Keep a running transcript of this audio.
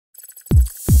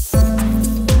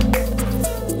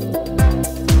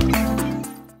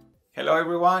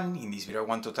everyone, in this video I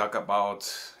want to talk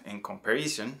about in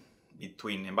comparison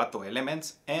between Envato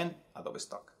Elements and Adobe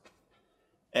Stock.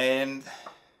 And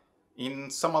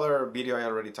in some other video I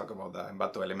already talked about the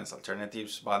Envato Elements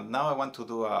alternatives, but now I want to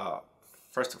do a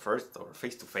first-to-first or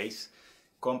face-to-face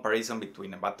comparison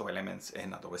between Envato Elements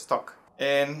and Adobe Stock.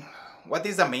 And what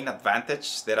is the main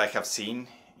advantage that I have seen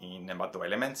in Envato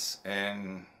Elements?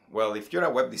 And well, if you're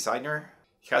a web designer,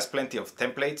 it has plenty of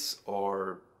templates,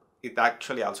 or it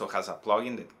actually also has a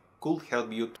plugin that could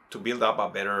help you to build up a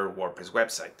better WordPress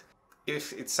website.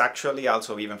 If it's actually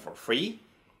also even for free,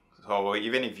 so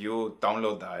even if you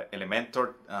download the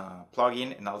Elementor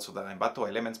plugin and also the Envato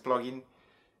Elements plugin,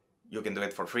 you can do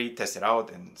it for free, test it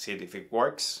out and see if it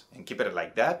works and keep it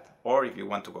like that. Or if you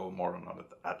want to go more on an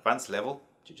advanced level,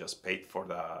 you just paid for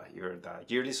the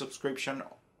yearly subscription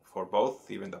for both,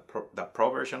 even the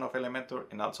pro version of Elementor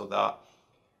and also the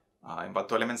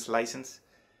Envato Elements license.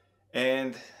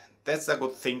 And that's a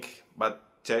good thing, but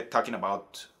talking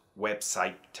about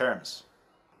website terms.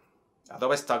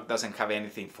 Adobe Stock doesn't have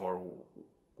anything for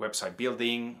website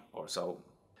building or so.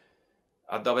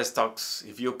 Adobe Stocks,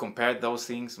 if you compare those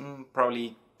things,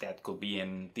 probably that could be a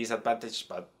disadvantage,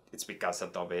 but it's because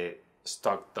Adobe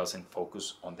Stock doesn't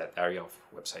focus on that area of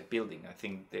website building. I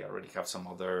think they already have some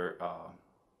other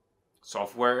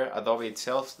software, Adobe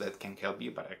itself, that can help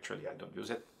you, but actually I don't use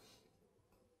it.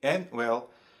 And well,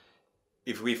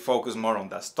 if we focus more on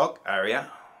the stock area,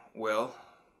 well,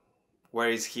 where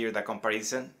is here the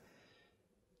comparison?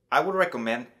 I would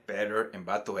recommend better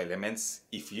Envato Elements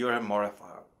if you're more of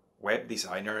a web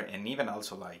designer and even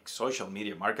also like social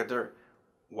media marketer.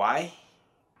 Why?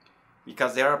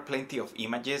 Because there are plenty of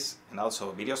images and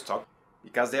also video stock.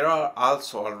 Because there are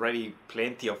also already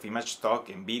plenty of image stock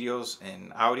and videos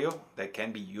and audio that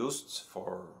can be used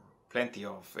for plenty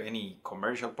of any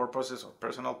commercial purposes or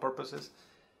personal purposes.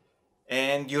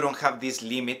 And you don't have this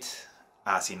limit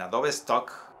as in Adobe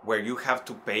Stock where you have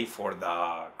to pay for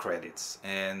the credits.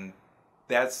 And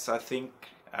that's, I think,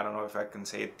 I don't know if I can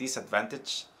say a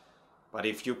disadvantage, but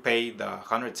if you pay the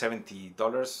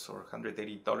 $170 or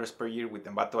 $180 per year with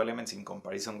Envato Elements in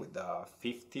comparison with the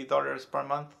 $50 per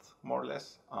month, more or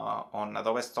less, on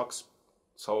Adobe Stocks,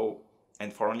 so,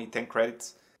 and for only 10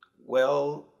 credits,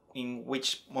 well, in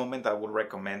which moment I would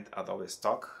recommend Adobe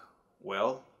Stock?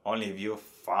 Well, only if you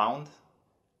found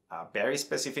a very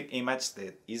specific image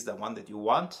that is the one that you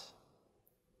want,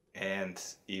 and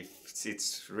if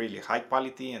it's really high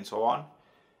quality and so on.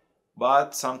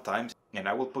 But sometimes, and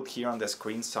I will put here on the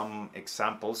screen some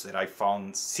examples that I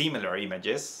found similar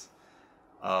images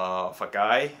of a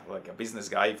guy, like a business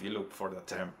guy, if you look for the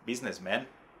term businessman,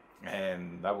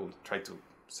 and I will try to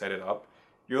set it up,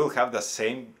 you'll have the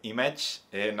same image,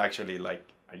 and actually, like,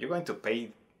 are you going to pay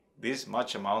this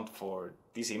much amount for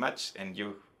this image? And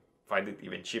you find it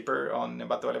even cheaper on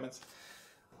Envato Elements.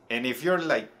 And if you're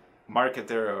like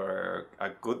marketer or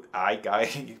a good eye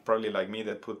guy, probably like me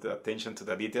that put attention to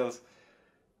the details,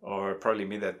 or probably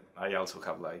me that I also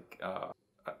have like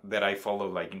that I follow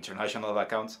like international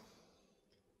accounts,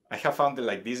 I have found that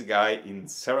like this guy in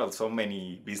so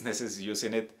many businesses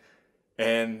using it,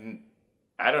 and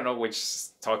I don't know which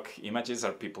stock images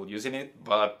are people using it,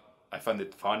 but I found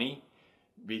it funny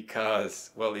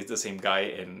because, well, it's the same guy,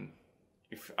 and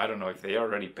if I don't know if they are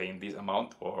already paying this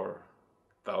amount or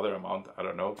the other amount, I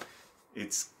don't know.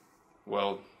 It's,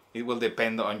 well, it will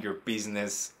depend on your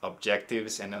business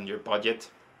objectives and on your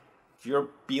budget. If you're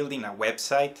building a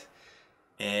website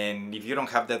and if you don't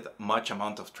have that much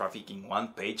amount of traffic in one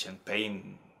page and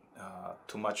paying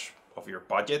too much of your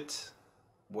budget,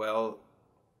 well,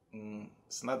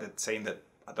 it's not that saying that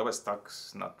Adobe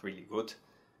Stock's not really good,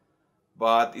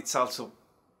 but it's also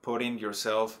putting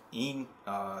yourself in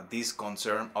this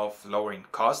concern of lowering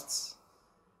costs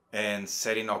and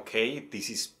setting, okay, this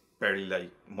is very like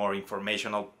more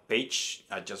informational page.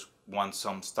 I just want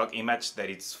some stock image that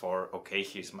it's for, okay,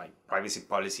 here's my privacy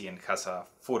policy and has a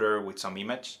footer with some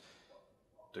image.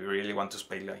 Do you really want to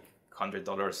pay like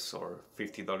 $100 or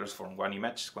 $50 for one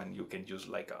image when you can use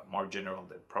like a more general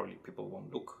that probably people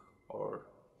won't look? Or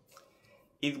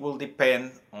it will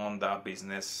depend on the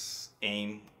business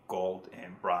aim, goal,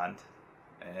 and brand.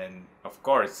 And of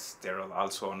course there are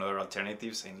also other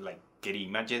alternatives in like Getty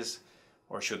Images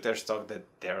or Shutterstock that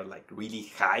they're like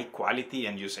really high quality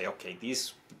and you say, okay,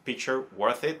 this picture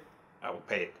worth it, I will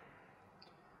pay it.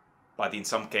 But in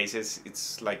some cases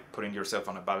it's like putting yourself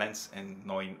on a balance and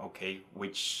knowing, okay,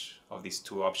 which of these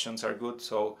two options are good.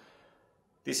 So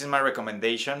this is my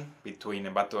recommendation between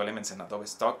Envato Elements and Adobe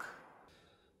Stock.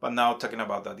 But now talking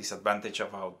about the disadvantage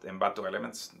about Envato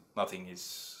Elements, nothing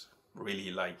is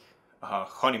really like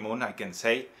honeymoon, I can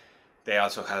say. They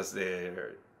also has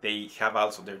their they have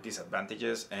also their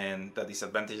disadvantages, and the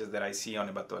disadvantages that I see on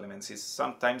Envato Elements is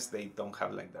sometimes they don't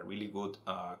have like the really good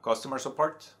customer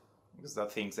support, because the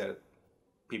things that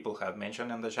people have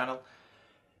mentioned on the channel.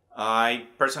 I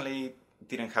personally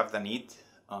didn't have the need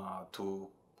to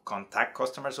contact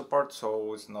customer support,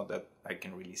 so it's not that I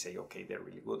can really say, okay, they're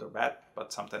really good or bad,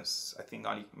 but sometimes I think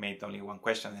I made only one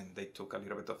question and they took a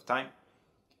little bit of time.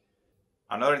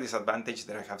 Another disadvantage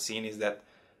that I have seen is that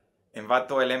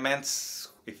Envato Elements,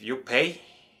 if you pay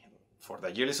for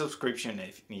the yearly subscription,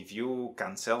 if you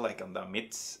cancel like on the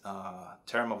mid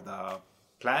term of the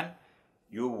plan,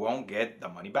 you won't get the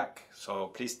money back. So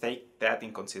please take that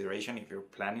in consideration if you're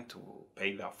planning to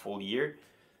pay the full year,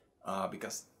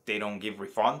 because they don't give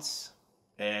refunds.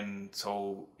 And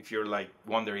so if you're like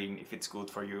wondering if it's good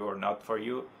for you or not for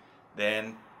you,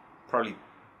 then probably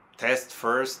test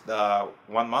first the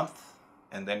 1 month,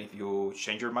 and then if you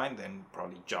change your mind, then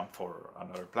probably jump for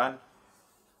another plan.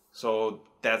 So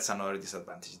that's another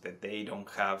disadvantage, that they don't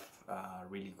have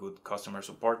really good customer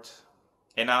support.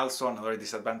 And also another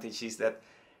disadvantage is that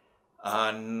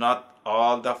not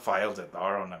all the files that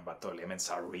are on Envato Elements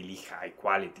are really high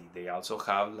quality. They also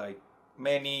have like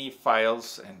many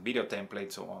files and video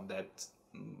templates so on that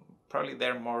probably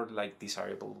they're more like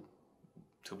desirable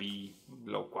to be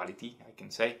low quality, I can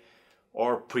say,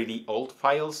 or pretty old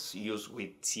files used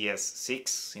with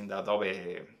CS6 in the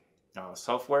Adobe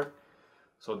software.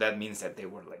 So that means that they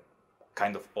were like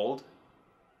kind of old.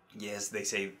 Yes, they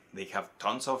say they have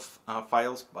tons of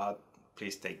files, but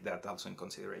please take that also in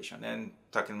consideration. And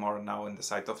talking more now in the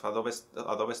side of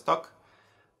Adobe Stock,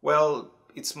 well,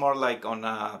 it's more like on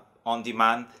a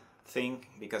on-demand thing,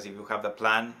 because if you have the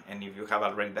plan and if you have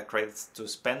already the credits to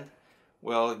spend,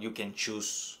 well, you can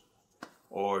choose,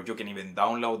 or you can even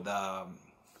download the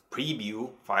preview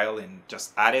file and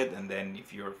just add it, and then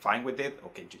if you're fine with it,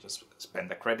 okay, you just spend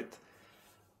the credit.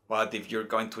 But if you're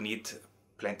going to need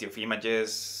plenty of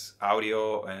images,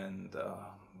 audio, and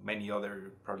many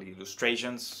other probably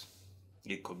illustrations,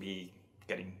 it could be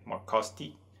getting more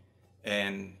costly,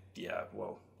 and yeah,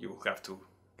 well, you will have to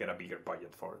get a bigger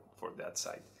budget for that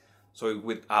side. So it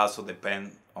would also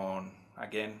depend on,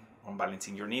 again, on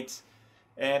balancing your needs.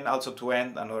 And also to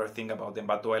end, another thing about the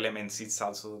Envato Elements, it's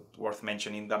also worth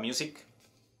mentioning the music,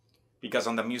 because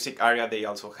on the music area they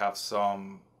also have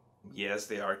some, yes,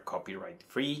 they are copyright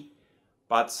free,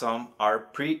 but some are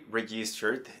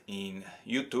pre-registered in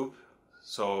YouTube.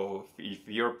 So if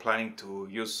you're planning to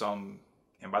use some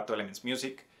Envato Elements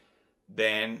music,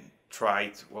 then try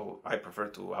to, well, I prefer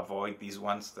to avoid these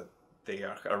ones that they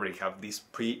already have this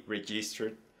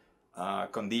pre-registered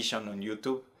condition on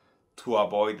YouTube, to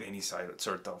avoid any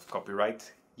sort of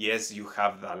copyright. Yes, you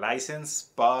have the license,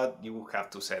 but you have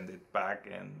to send it back,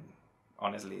 and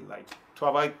honestly, like, to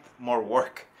avoid more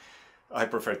work, I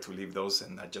prefer to leave those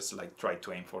and just like try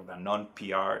to aim for the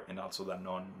non-PR and also the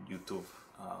non-YouTube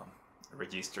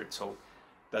registered. So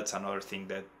that's another thing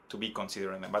that to be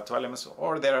considered in Envato Elements,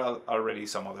 or there are already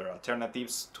some other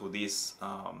alternatives to these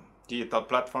digital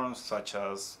platforms such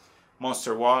as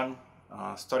Monster One,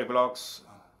 Storyblocks,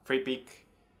 FreePic,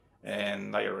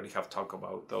 and I already have talked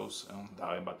about those on the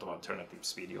Envato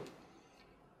Alternatives video.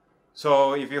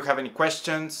 So if you have any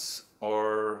questions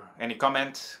or any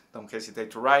comment, don't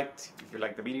hesitate to write. If you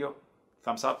like the video,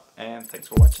 thumbs up, and thanks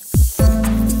for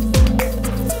watching.